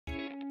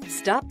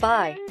Stop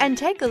by and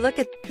take a look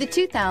at the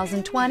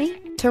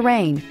 2020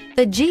 Terrain.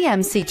 The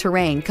GMC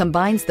Terrain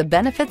combines the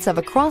benefits of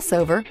a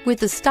crossover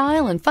with the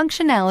style and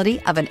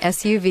functionality of an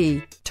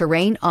SUV.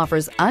 Terrain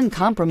offers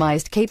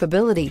uncompromised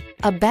capability,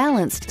 a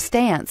balanced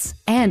stance,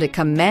 and a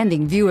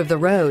commanding view of the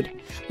road,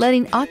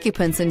 letting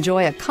occupants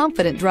enjoy a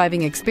confident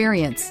driving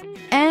experience.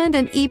 And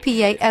an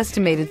EPA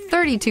estimated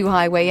 32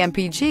 highway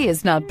MPG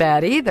is not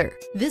bad either.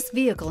 This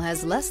vehicle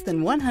has less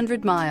than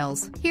 100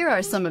 miles. Here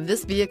are some of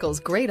this vehicle's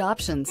great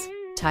options: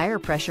 tire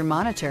pressure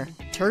monitor,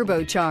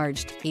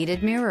 turbocharged,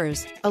 heated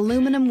mirrors,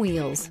 aluminum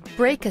wheels,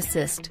 brake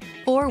assist,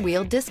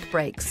 four-wheel disc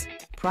brakes,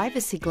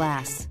 privacy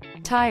glass,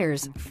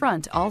 tires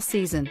front all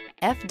season,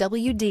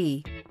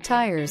 FWD,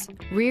 tires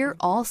rear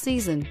all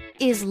season.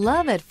 Is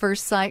love at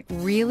first sight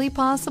really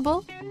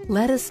possible?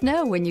 Let us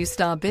know when you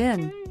stop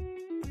in.